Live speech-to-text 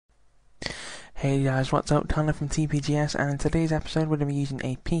Hey guys, what's up? Tanner from TPGS, and in today's episode we're going to be using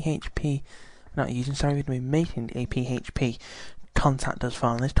a we're going to be making a PHP contact us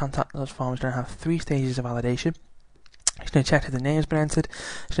form. This contact us form is going to have 3 stages of validation. It's going to check if the name's been entered,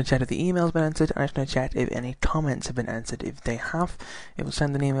 it's going to check if the email's been entered, and it's going to check if any comments have been entered. If they have, it will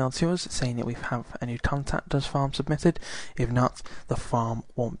send an email to us saying that we have a new contact us form submitted. If not, the form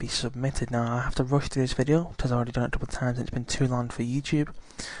won't be submitted. Now I have to rush through this video because I've already done it a couple of times and it's been too long for YouTube.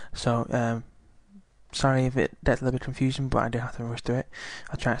 So sorry if it gets a little bit confusing, but I do have to rush through it.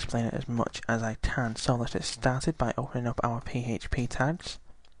 I'll try to explain it as much as I can. So let's get started by opening up our PHP tags.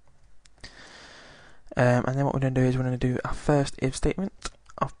 And then what we're going to do is we're going to do our first if statement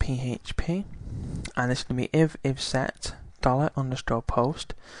of PHP. And this is going to be if set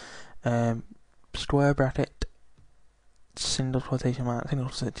 $_post square bracket single quotation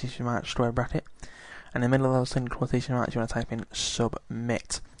mark square bracket. And in the middle of those single quotation marks you want to type in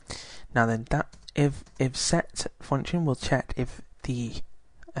submit. Now then that if set function will check if the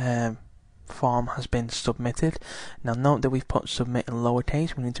form has been submitted. Now note that we've put submit in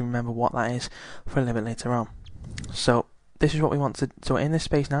lowercase. We need to remember what that is for a little bit later on. So this is what we want to, so in this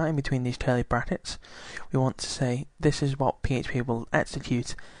space now, in between these curly brackets, we want to say this is what PHP will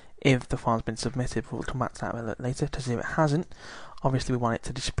execute if the form's been submitted. We'll come back to that a little later, because if it hasn't, obviously we want it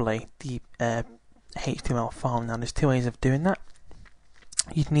to display the HTML form. Now there's 2 ways of doing that.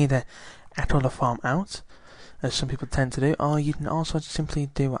 You can either echo the form out, as some people tend to do, or you can also simply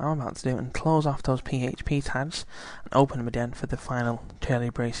do what I'm about to do and close off those PHP tags and open them again for the final curly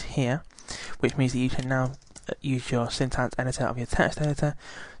brace here, which means that you can now use your syntax editor of your text editor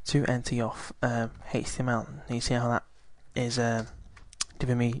to enter your HTML. And you see how that is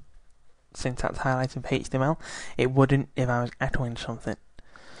giving me syntax highlighting for HTML. It wouldn't if I was echoing something.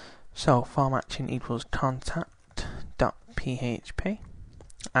 So form action equals contact.php.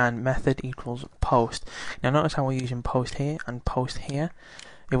 and method equals post. Now notice how we're using post here and post here.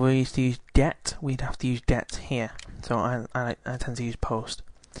 If we used to use get, we'd have to use get here. So I tend to use post.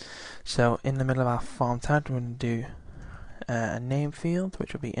 So in the middle of our form tag, we're going to do a name field,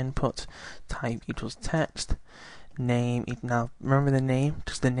 which will be input type equals text. Name, now remember the name,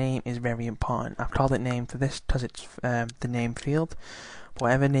 because the name is very important. I've called it name for this because it's the name field.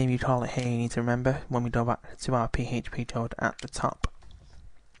 Whatever name you call it here, you need to remember when we go back to our PHP code at the top.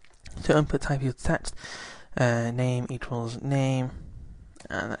 So input type equals text, name equals name,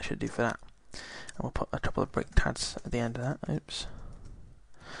 and that should do for that. And we'll put a couple of break tags at the end of that. Oops.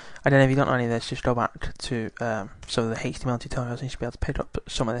 I don't know if you don't know any of this, just go back to so the HTML tutorials, you should be able to pick up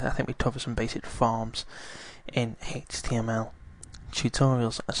some of this. I think we cover some basic forms in HTML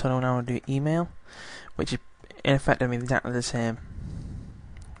tutorials. So now we'll do email, which is in effect exactly the same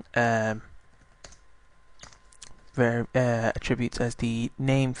attributes as the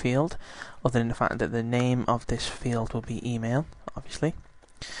name field, other than the fact that the name of this field will be email, obviously.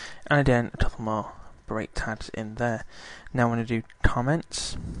 And again, a couple more break tags in there. Now I'm going to do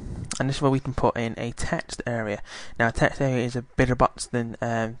comments, and this is where we can put in a text area. Now a text area is a bigger box than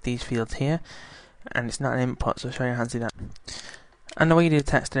these fields here, and it's not an input, so I'll show you how to do that. And the way you do the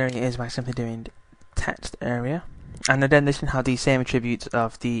text area is by simply doing text area, and then this can have the same attributes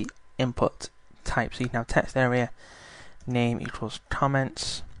of the input type. So you can have text area name equals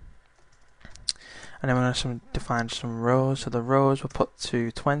comments, and then we're going to define some rows. So the rows we'll put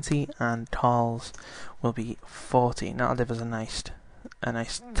to 20 and calls will be 40. Now that'll give us a nice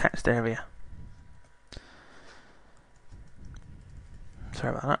text area. Sorry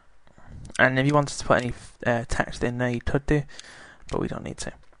about that. And if you wanted to put any text in there, you could do, but we don't need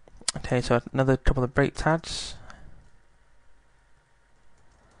to. Okay, so another couple of break tags.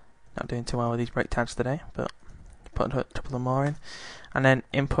 Not doing too well with these break tags today, but put a couple of more in. And then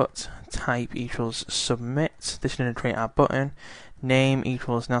input type equals submit. This is going to create our button. Name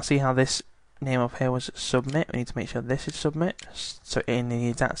equals, now see how this name up here was submit? We need to make sure this is submit, so in the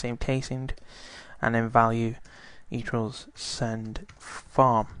exact same casing. And then value equals send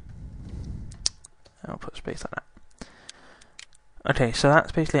form. I'll put a space like that. Okay, so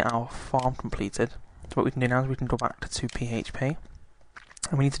that's basically our form completed. So what we can do now is we can go back to PHP.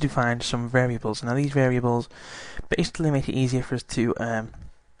 And we need to define some variables. Now these variables basically make it easier for us to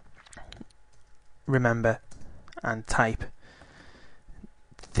remember and type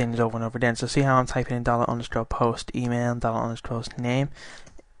things over and over again. So see how I'm typing in $_post email, $_post name.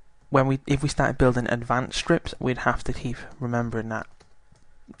 If we started building advanced scripts, we'd have to keep remembering that.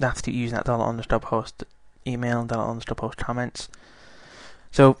 We'd have to keep using that $_post email, $_post comments.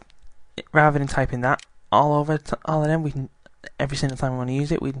 So rather than typing that all of them, we can every single time we want to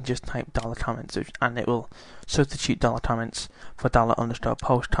use it, we can just type $comments, and it will substitute $comments for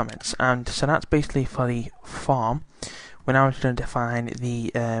 $_post comments. And so that's basically for the form. We're now going to define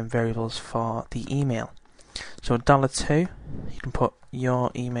the variables for the email. So $2, you can put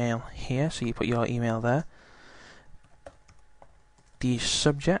your email here, so you put your email there. The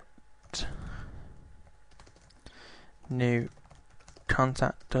subject, new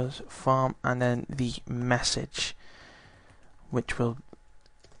contact us form, and then the message, which will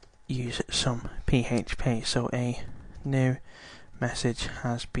use some PHP. So a new message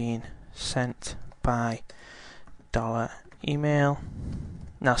has been sent by $email.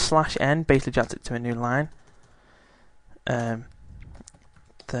 Now /n basically adds it to a new line.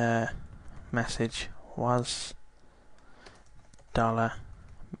 The message was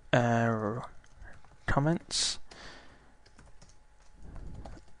 $comments.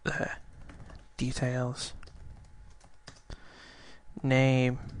 The details,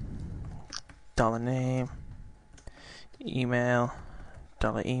 name, $name, email,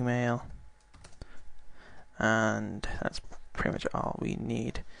 $email, and that's pretty much all we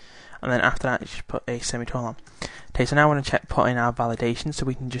need. And then after that, you just put a semicolon. Okay, so now I want to check put in our validation, so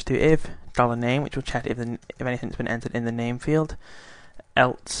we can just do if $name, which will check if anything's been entered in the name field.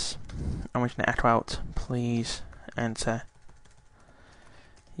 Else, I'm just going to echo out, please enter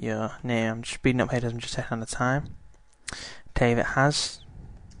your name. I'm just speeding up here as I'm just checking on the time. Okay,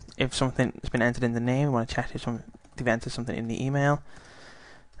 if something's been entered in the name, we want to check if they've entered something in the email.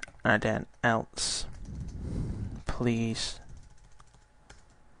 And then else, please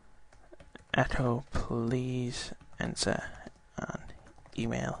echo, please enter an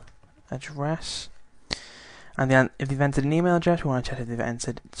email address. And then if they've entered an email address, we want to check if they've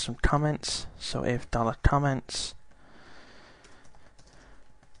entered some comments. So if $comments,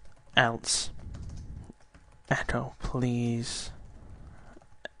 else echo, please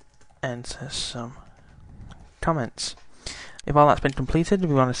enter some comments. If all that's been completed,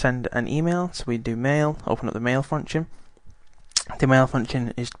 we want to send an email, so we do mail, open up the mail function. The mail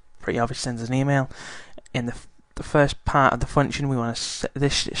function is pretty obvious, sends us an email. In the first part of the function, we want to set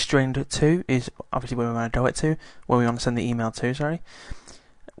this string to is obviously where we want to go it to, where we want to send the email to, sorry,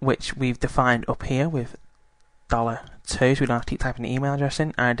 which we've defined up here with $2, so we don't have to keep typing the email address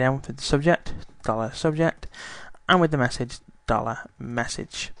in. And then with the subject, $subject, and with the message,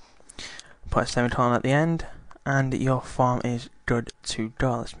 $message. Put a semicolon at the end, and your form is good to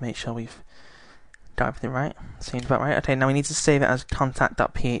go. Let's make sure we've got everything right. Seems about right. Okay, now we need to save it as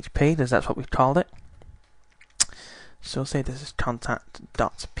contact.php, because that's what we've called it. So we'll say this is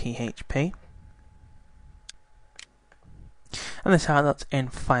contact.php. And this is how that's in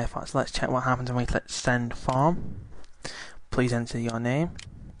Firefox. Let's check what happens when we click send form. Please enter your name.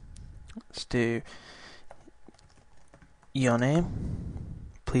 Let's do your name.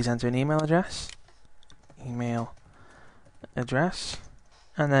 Please enter an email address. Email address.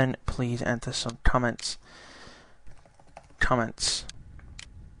 And then please enter some comments.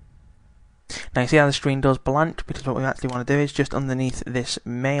 Now you see how the screen does blank, because what we actually want to do is just underneath this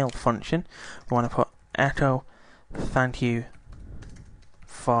mail function, we want to put echo thank you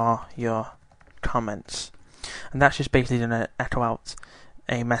for your comments. And that's just basically going to echo out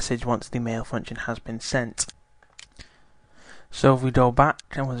a message once the mail function has been sent. So if we go back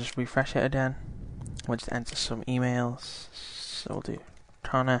and we'll just refresh it again, we'll just enter some emails. So we'll do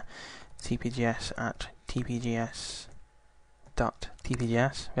Connor TPGS at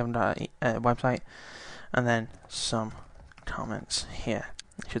TPGS.TPGS. We haven't got a website, and then some comments here.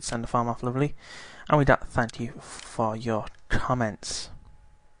 It should send the form off lovely. And we got thank you for your comments.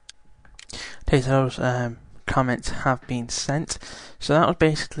 Okay, so those comments have been sent. So that was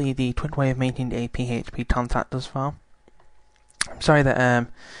basically the quick way of making a PHP contact us form. I'm sorry that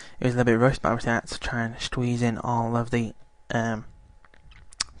it was a little bit rushed, but obviously I had to try and squeeze in all of the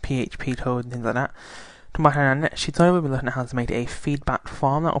PHP code and things like that. Come back in our next tutorial, we'll be looking at how to make a feedback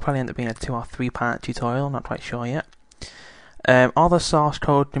form. That will probably end up being a 2 or 3 part tutorial, not quite sure yet. All the source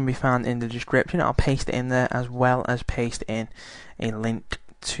code can be found in the description. I'll paste it in there, as well as paste in a link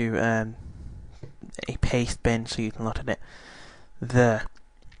to a paste bin so you can look at it there.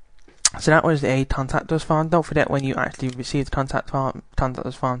 So that was a contact us form. Don't forget, when you actually receive the contact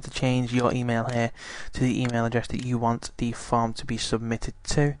us form, to change your email here to the email address that you want the form to be submitted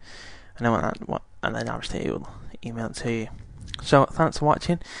to, and then obviously it will email it to you. So thanks for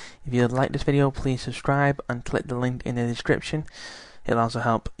watching. If you like this video, please subscribe and click the link in the description. It'll also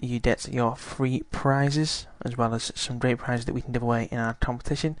help you get your free prizes, as well as some great prizes that we can give away in our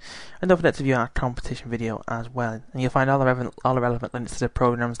competition. And don't forget to view our competition video as well. And you'll find all the relevant links to the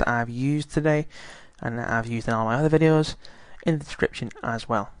programs that I've used today and that I've used in all my other videos in the description as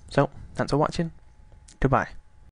well. So, thanks for watching. Goodbye.